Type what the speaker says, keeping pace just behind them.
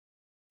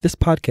This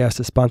podcast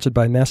is sponsored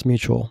by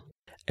MassMutual.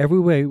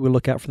 Every way we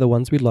look out for the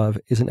ones we love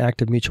is an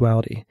act of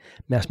mutuality.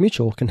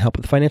 MassMutual can help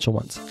with financial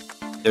ones.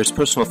 There's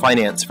personal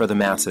finance for the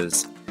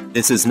masses.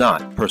 This is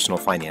not personal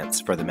finance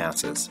for the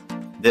masses.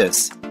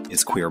 This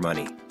is Queer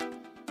Money.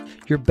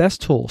 Your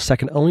best tool,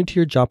 second only to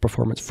your job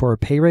performance for a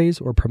pay raise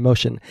or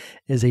promotion,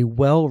 is a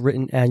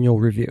well-written annual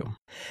review.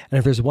 And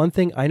if there's one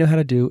thing I know how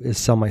to do is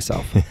sell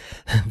myself.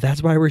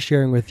 That's why we're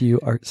sharing with you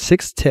our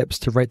 6 tips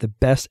to write the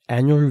best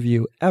annual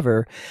review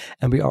ever.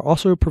 And we are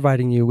also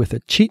providing you with a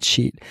cheat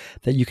sheet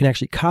that you can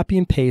actually copy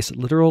and paste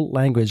literal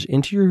language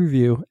into your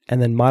review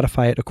and then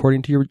modify it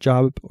according to your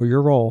job or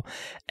your role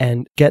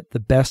and get the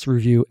best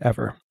review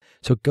ever.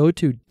 So go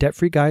to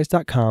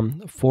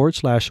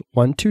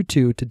debtfreeguys.com/122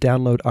 to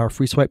download our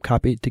free swipe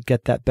copy to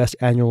get that best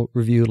annual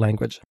review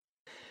language.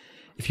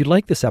 If you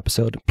like this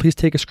episode, please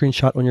take a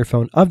screenshot on your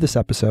phone of this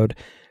episode,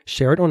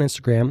 share it on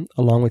Instagram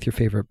along with your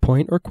favorite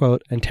point or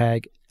quote, and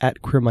tag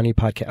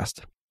 @QueerMoneyPodcast.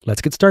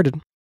 Let's get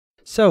started.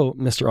 So,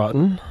 Mr.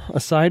 Auten,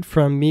 aside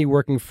from me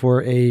working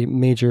for a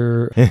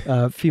major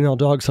female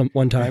dog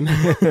one time,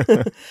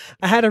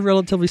 I had a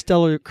relatively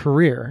stellar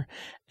career.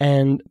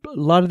 And a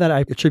lot of that I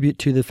attribute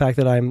to the fact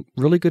that I'm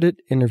really good at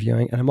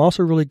interviewing, and I'm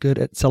also really good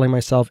at selling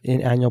myself in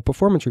annual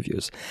performance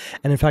reviews.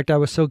 And in fact, I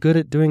was so good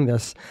at doing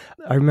this,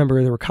 I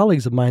remember there were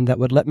colleagues of mine that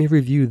would let me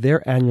review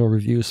their annual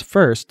reviews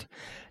first,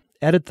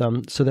 edit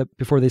them so that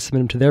before they submit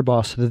them to their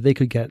boss so that they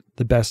could get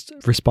the best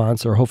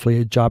response or hopefully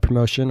a job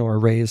promotion or a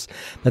raise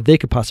that they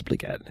could possibly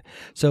get.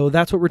 So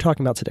that's what we're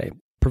talking about today,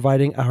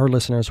 providing our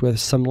listeners with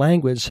some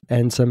language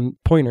and some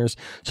pointers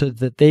so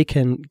that they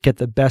can get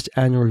the best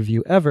annual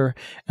review ever.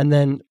 And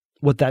then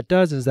what that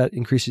does is that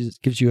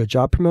gives you a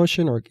job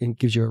promotion or it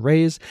gives you a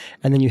raise,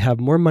 and then you have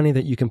more money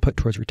that you can put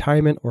towards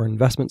retirement or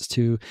investments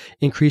to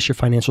increase your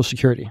financial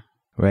security.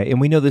 Right.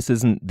 And we know this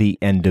isn't the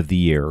end of the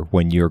year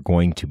when you're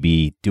going to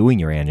be doing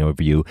your annual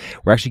review.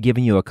 We're actually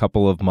giving you a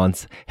couple of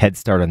months head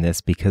start on this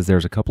because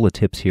there's a couple of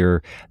tips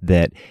here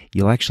that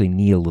you'll actually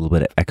need a little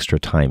bit of extra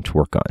time to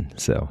work on.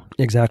 So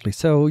exactly.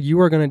 So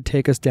you are going to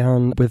take us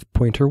down with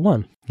pointer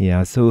 1.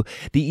 Yeah, so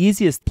the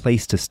easiest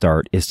place to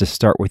start is to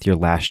start with your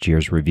last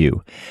year's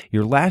review.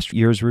 Your last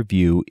year's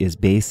review is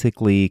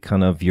basically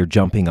kind of your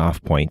jumping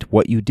off point.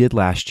 What you did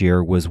last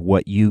year was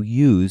what you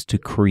used to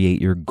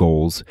create your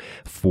goals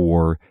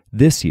for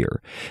this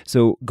year.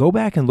 So go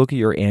back and look at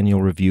your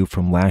annual review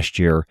from last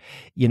year.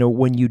 You know,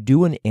 when you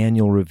do an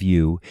annual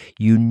review,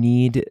 you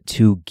need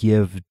to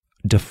give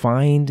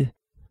defined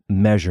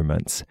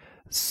measurements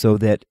so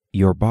that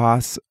your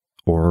boss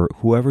or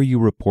whoever you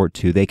report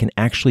to, they can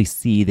actually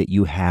see that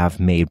you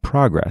have made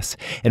progress.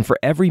 And for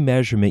every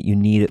measurement, you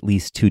need at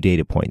least 2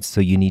 data points.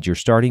 So you need your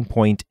starting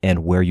point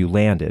and where you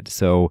landed.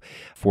 So,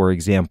 for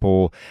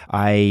example,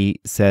 I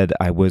said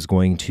I was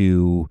going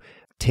to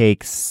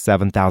take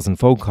 7,000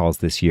 phone calls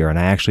this year, and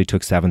I actually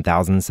took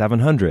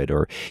 7,700.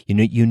 Or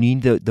you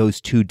need those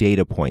 2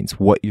 data points,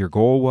 what your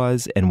goal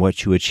was and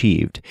what you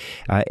achieved,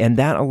 and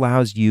that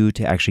allows you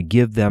to actually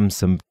give them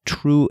some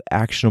true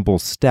actionable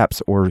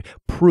steps or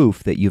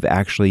proof that you've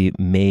actually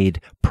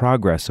made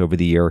progress over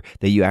the year,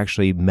 that you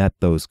actually met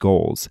those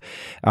goals.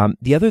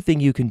 The other thing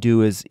you can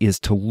do is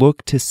to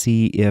look to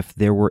see if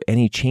there were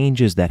any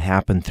changes that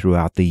happened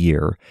throughout the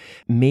year.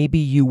 Maybe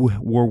you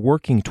were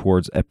working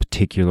towards a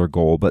particular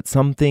goal, but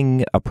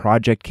a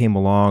project came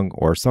along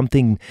or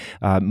something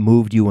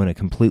moved you in a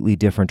completely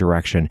different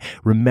direction.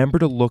 Remember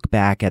to look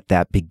back at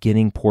that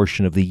beginning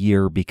portion of the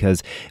year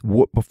because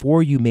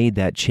before you made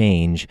that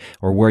change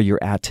or where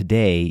you're at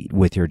today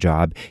with your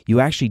job,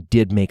 you actually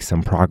did make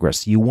some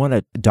progress. You want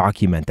to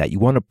document that. You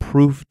want to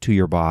prove to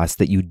your boss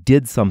that you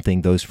did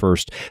something those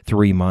first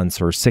 3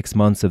 months or 6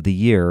 months of the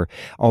year.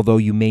 Although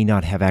you may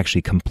not have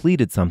actually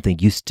completed something,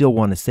 you still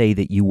want to say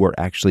that you were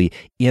actually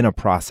in a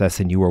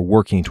process and you were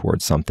working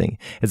towards something.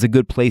 It's a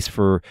good place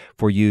for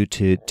you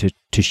to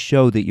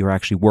show that you're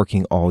actually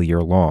working all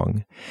year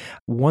long.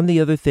 One of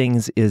the other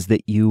things is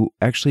that you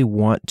actually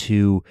want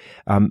to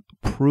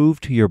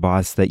prove to your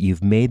boss that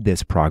you've made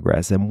this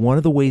progress. And one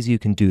of the ways you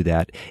can do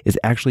that is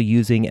actually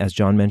using, as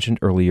John mentioned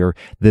earlier,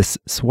 this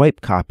swipe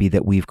copy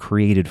that we've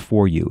created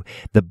for you.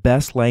 The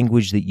best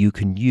language that you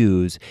can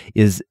use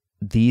is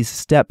these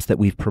steps that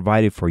we've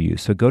provided for you.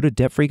 So go to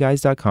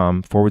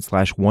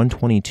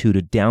debtfreeguys.com/122 to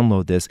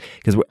download this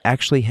because we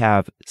actually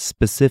have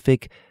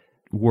specific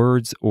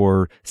words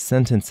or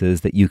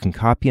sentences that you can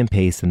copy and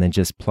paste and then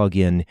just plug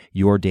in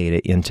your data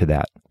into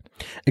that.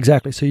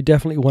 Exactly. So you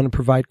definitely want to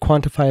provide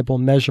quantifiable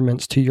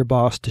measurements to your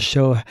boss to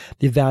show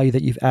the value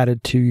that you've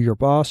added to your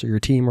boss or your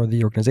team or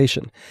the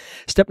organization.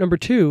 Step number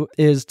 2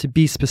 is to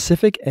be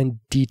specific and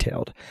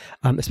detailed,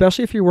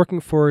 especially if you're working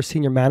for a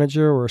senior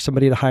manager or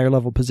somebody at a higher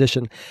level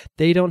position.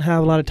 They don't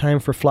have a lot of time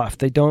for fluff.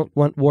 They don't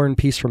want war and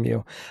peace from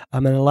you.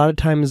 And a lot of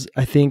times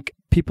I think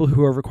people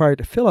who are required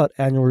to fill out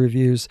annual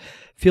reviews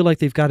feel like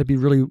they've got to be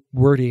really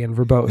wordy and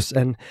verbose.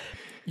 And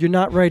You're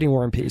not writing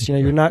War and Peace.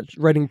 You're not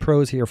writing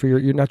prose here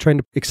you're not trying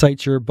to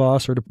excite your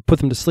boss or to put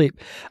them to sleep.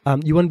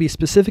 You want to be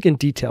specific and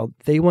detailed.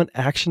 They want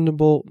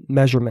actionable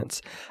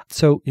measurements.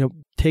 So,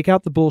 take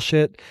out the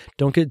bullshit.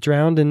 Don't get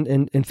drowned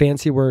in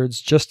fancy words.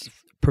 Just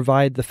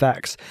provide the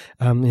facts.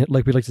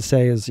 Like we like to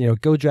say is,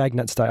 go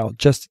Dragnet style.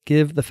 Just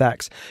give the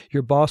facts.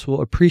 Your boss will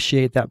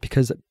appreciate that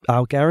because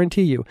I'll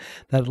guarantee you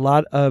that a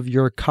lot of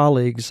your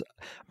colleagues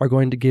are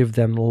going to give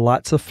them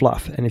lots of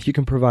fluff. And if you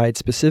can provide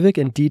specific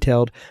and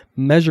detailed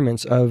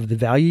measurements of the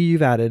value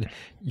you've added,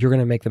 you're going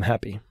to make them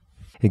happy.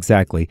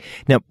 Exactly.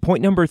 Now,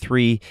 point number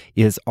 3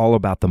 is all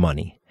about the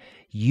money.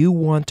 You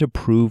want to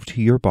prove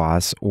to your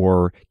boss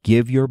or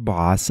give your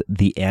boss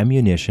the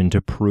ammunition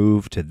to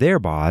prove to their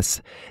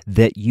boss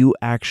that you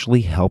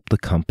actually help the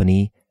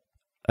company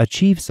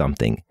achieve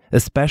something,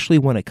 especially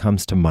when it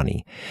comes to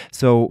money.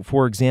 So,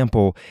 for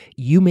example,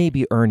 you may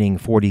be earning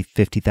 $40,000,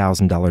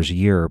 $50,000 a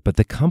year, but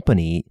the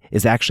company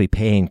is actually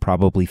paying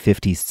probably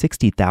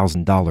 $50,000,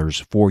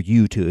 $60,000 for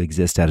you to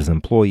exist as an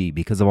employee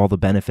because of all the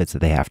benefits that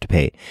they have to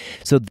pay.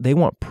 So they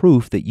want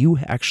proof that you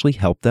actually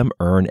help them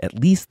earn at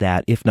least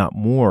that, if not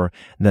more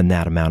than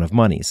that amount of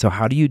money. So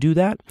how do you do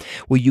that?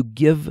 Well, you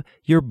give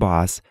your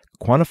boss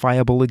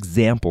quantifiable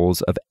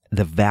examples of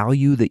the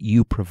value that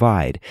you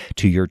provide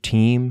to your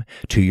team,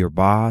 to your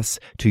boss,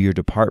 to your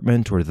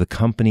department, or the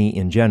company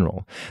in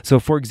general. So,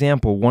 for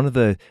example, one of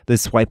the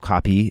swipe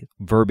copy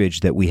verbiage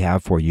that we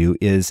have for you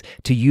is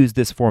to use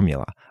this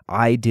formula.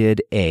 I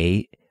did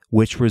A,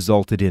 which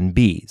resulted in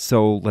B.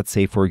 So let's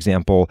say, for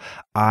example,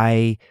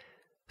 I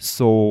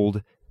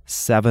sold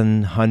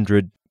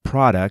 700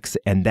 products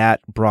and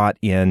that brought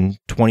in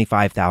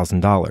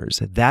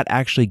 $25,000. That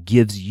actually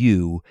gives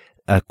you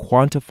a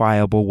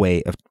quantifiable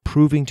way of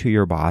proving to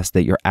your boss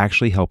that you're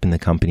actually helping the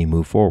company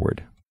move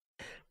forward.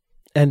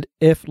 And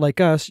if, like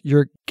us,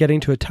 you're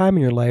getting to a time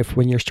in your life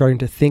when you're starting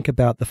to think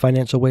about the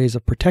financial ways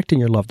of protecting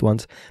your loved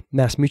ones,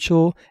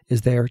 MassMutual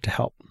is there to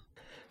help.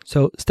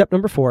 So step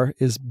number 4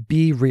 is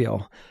be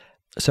real.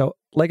 So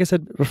like I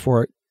said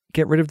before,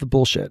 get rid of the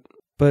bullshit.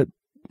 But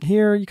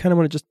here you kind of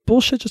want to just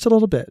bullshit just a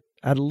little bit.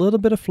 Add a little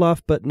bit of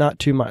fluff, but not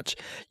too much.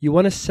 You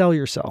want to sell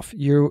yourself.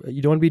 You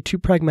don't want to be too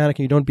pragmatic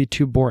and you don't want to be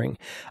too boring.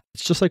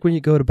 It's just like when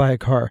you go to buy a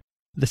car.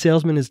 The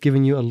salesman is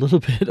giving you a little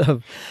bit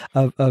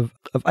of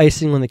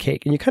icing on the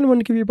cake. And you kind of want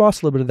to give your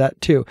boss a little bit of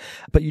that too.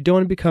 But you don't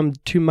want to become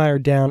too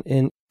mired down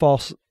in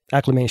false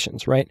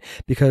acclamations, right?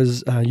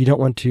 Because you don't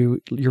want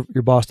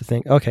your boss to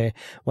think, okay,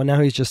 well,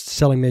 now he's just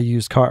selling me a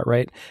used car,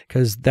 right?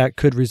 Because that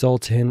could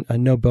result in a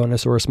no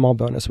bonus or a small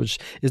bonus, which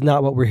is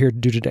not what we're here to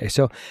do today.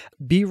 So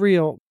be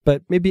real,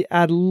 but maybe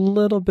add a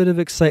little bit of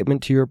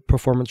excitement to your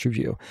performance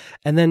review.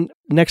 And then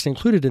next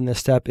included in this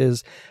step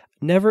is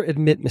never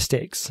admit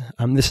mistakes.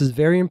 This is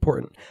very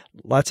important.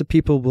 Lots of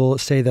people will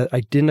say that I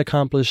didn't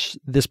accomplish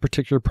this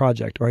particular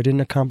project or I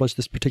didn't accomplish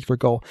this particular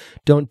goal.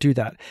 Don't do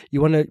that.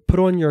 You want to put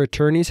on your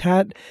attorney's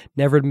hat,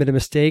 never admit a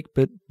mistake,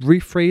 but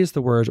rephrase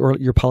the words, or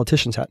your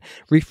politician's hat.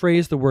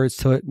 Rephrase the words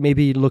so it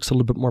maybe looks a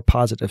little bit more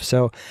positive.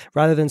 So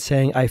rather than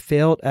saying I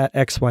failed at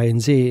X, Y,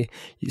 and Z,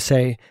 you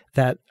say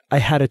that I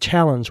had a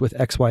challenge with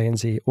X, Y, and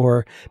Z,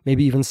 or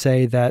maybe even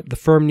say that the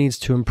firm needs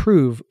to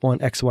improve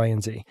on X, Y,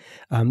 and Z.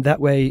 That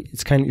way,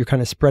 you're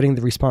kind of spreading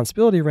the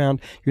responsibility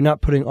around. You're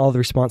not putting all the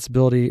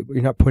responsibility.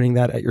 You're not putting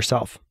that at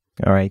yourself.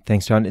 All right.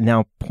 Thanks, John.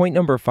 Now, point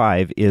number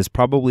 5 is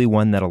probably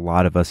one that a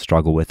lot of us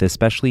struggle with,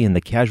 especially in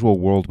the casual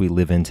world we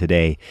live in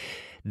today.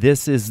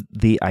 This is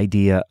the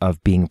idea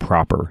of being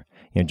proper.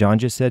 John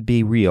just said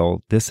be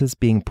real. This is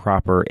being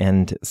proper,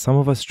 and some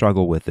of us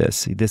struggle with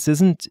this. This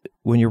isn't,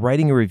 when you're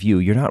writing a review,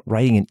 you're not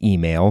writing an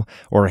email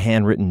or a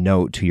handwritten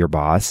note to your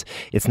boss.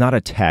 It's not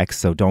a text,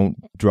 so don't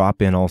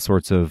drop in all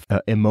sorts of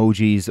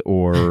emojis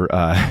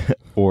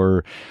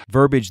or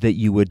verbiage that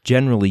you would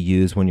generally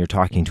use when you're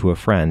talking to a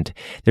friend.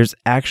 This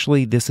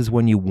is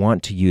when you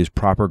want to use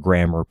proper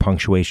grammar,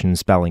 punctuation, and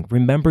spelling.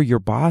 Remember, your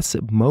boss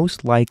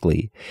most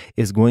likely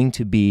is going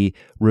to be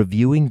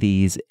reviewing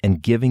these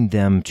and giving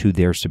them to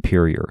their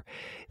superior.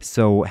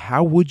 So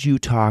how would you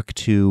talk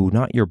to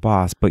not your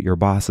boss, but your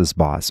boss's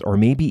boss, or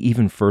maybe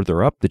even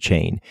further up the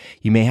chain?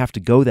 You may have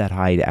to go that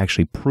high to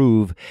actually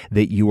prove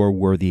that you are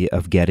worthy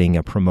of getting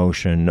a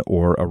promotion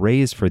or a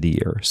raise for the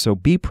year. So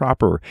be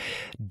proper.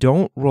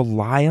 Don't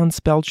rely on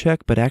spell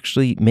check, but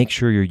actually make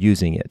sure you're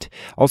using it.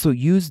 Also,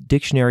 use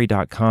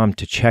dictionary.com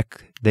to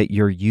check that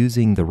you're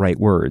using the right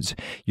words.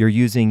 You're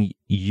using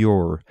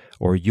your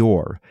or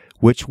your.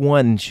 Which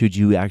one should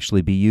you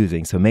actually be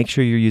using? So make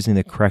sure you're using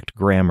the correct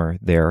grammar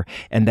there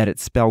and that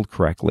it's spelled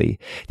correctly.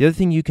 The other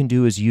thing you can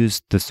do is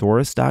use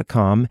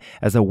thesaurus.com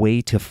as a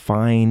way to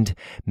find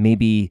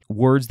maybe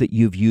words that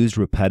you've used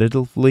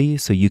repetitively,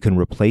 so you can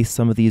replace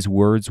some of these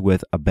words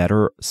with a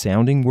better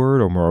sounding word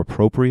or more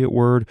appropriate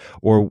word,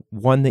 or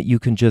one that you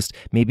can just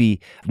maybe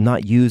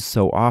not use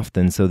so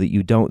often so that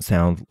you don't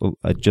sound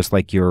just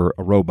like you're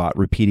a robot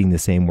repeating the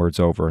same words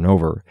over and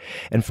over.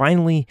 And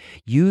finally,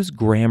 use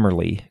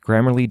Grammarly,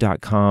 Grammarly.com,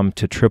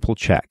 to triple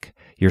check.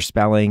 your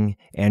spelling,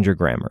 and your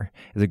grammar.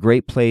 It's a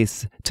great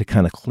place to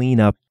kind of clean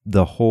up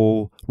the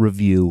whole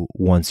review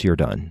once you're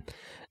done.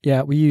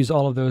 Yeah, we use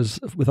all of those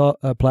with all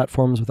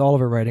platforms, with all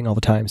of our writing all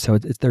the time. So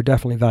they're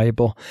definitely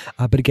valuable.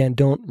 But again,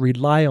 don't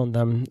rely on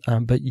them,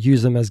 but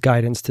use them as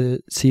guidance to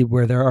see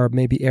where there are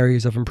maybe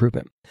areas of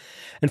improvement.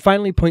 And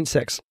finally, point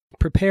 6.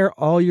 Prepare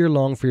all year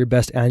long for your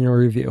best annual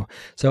review.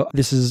 So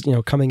this is,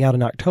 coming out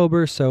in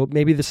October. So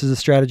maybe this is a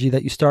strategy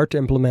that you start to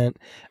implement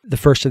the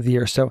first of the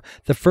year. So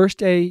the first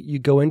day you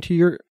go into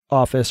your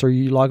office or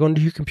you log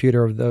onto your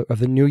computer of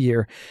the new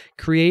year,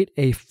 create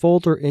a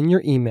folder in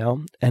your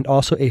email and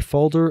also a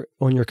folder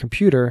on your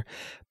computer,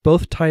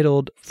 both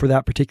titled for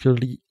that particular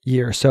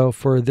year. So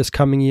for this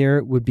coming year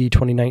it would be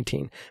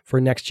 2019.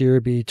 For next year it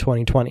would be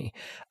 2020.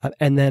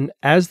 And then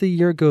as the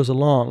year goes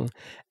along,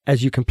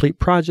 as you complete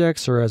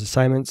projects or as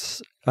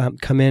assignments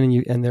come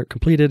in and they're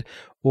completed,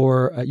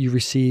 or you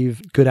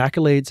receive good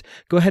accolades,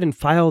 go ahead and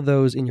file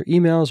those in your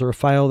emails or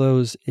file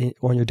those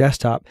on your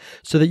desktop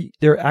so that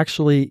they're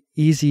actually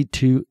easy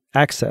to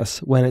access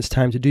when it's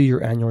time to do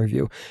your annual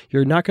review.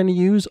 You're not going to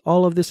use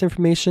all of this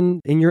information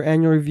in your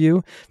annual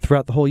review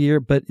throughout the whole year,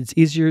 but it's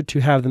easier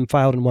to have them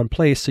filed in one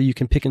place so you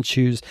can pick and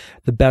choose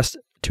the best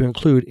to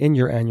include in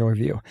your annual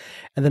review.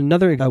 And then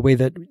another way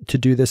that to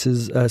do this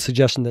is a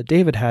suggestion that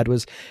David had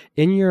was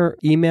in your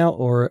email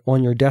or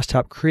on your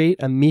desktop, create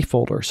a me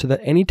folder so that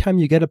anytime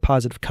you get a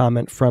positive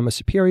comment from a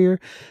superior,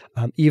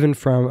 even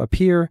from a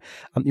peer,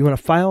 you want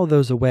to file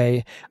those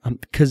away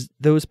because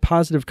those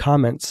positive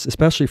comments,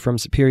 especially from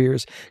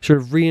superiors, sort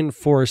of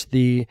reinforce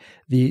the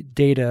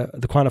data,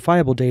 the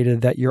quantifiable data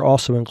that you're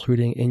also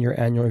including in your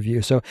annual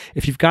review. So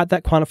if you've got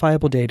that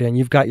quantifiable data and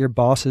you've got your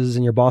bosses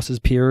and your bosses'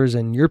 peers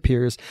and your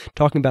peers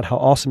talking about how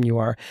awesome you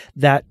are,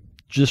 that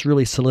just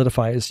really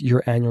solidifies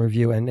your annual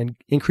review and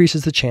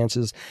increases the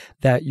chances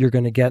that you're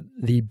going to get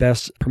the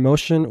best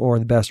promotion or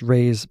the best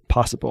raise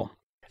possible.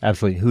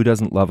 Absolutely. Who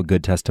doesn't love a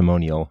good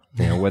testimonial?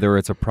 Whether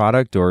it's a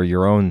product or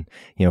your own,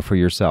 for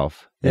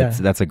yourself.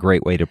 That's a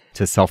great way to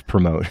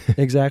self-promote.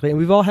 Exactly. And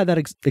we've all had that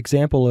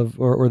example of,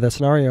 or the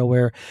scenario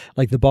where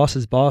like the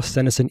boss's boss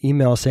sent us an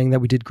email saying that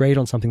we did great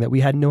on something that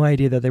we had no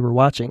idea that they were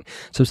watching.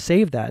 So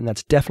save that. And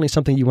that's definitely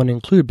something you want to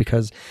include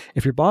because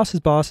if your boss's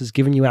boss is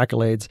giving you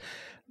accolades,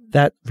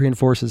 that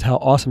reinforces how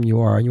awesome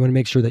you are. And you want to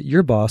make sure that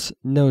your boss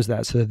knows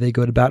that so that they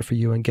go to bat for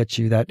you and get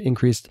you that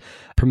increased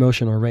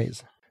promotion or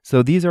raise.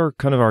 So these are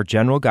kind of our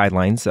general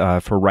guidelines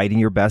for writing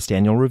your best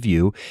annual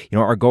review.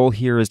 Our goal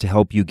here is to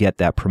help you get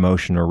that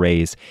promotion or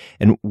raise.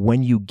 And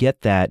when you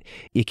get that,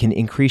 it can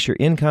increase your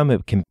income.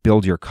 It can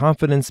build your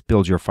confidence,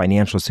 build your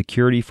financial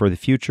security for the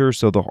future.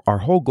 So our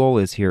whole goal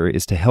is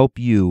to help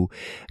you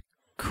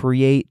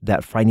create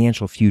that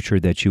financial future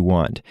that you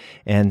want.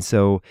 And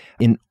so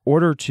in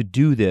order to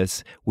do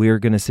this, we are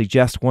going to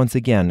suggest once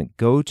again,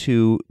 go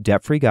to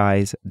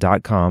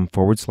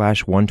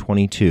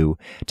debtfreeguys.com/122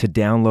 to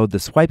download the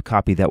swipe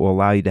copy that will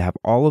allow you to have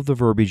all of the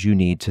verbiage you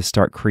need to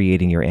start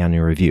creating your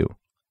annual review.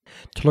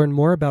 To learn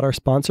more about our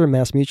sponsor,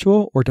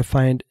 MassMutual, or to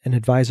find an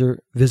advisor,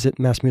 visit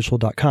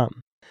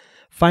massmutual.com.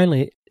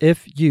 Finally,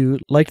 if you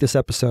like this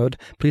episode,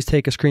 please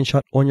take a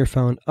screenshot on your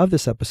phone of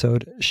this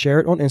episode, share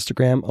it on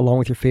Instagram along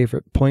with your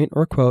favorite point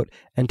or quote,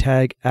 and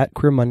tag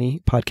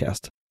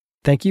 @QueerMoneyPodcast.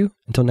 Thank you.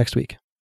 Until next week.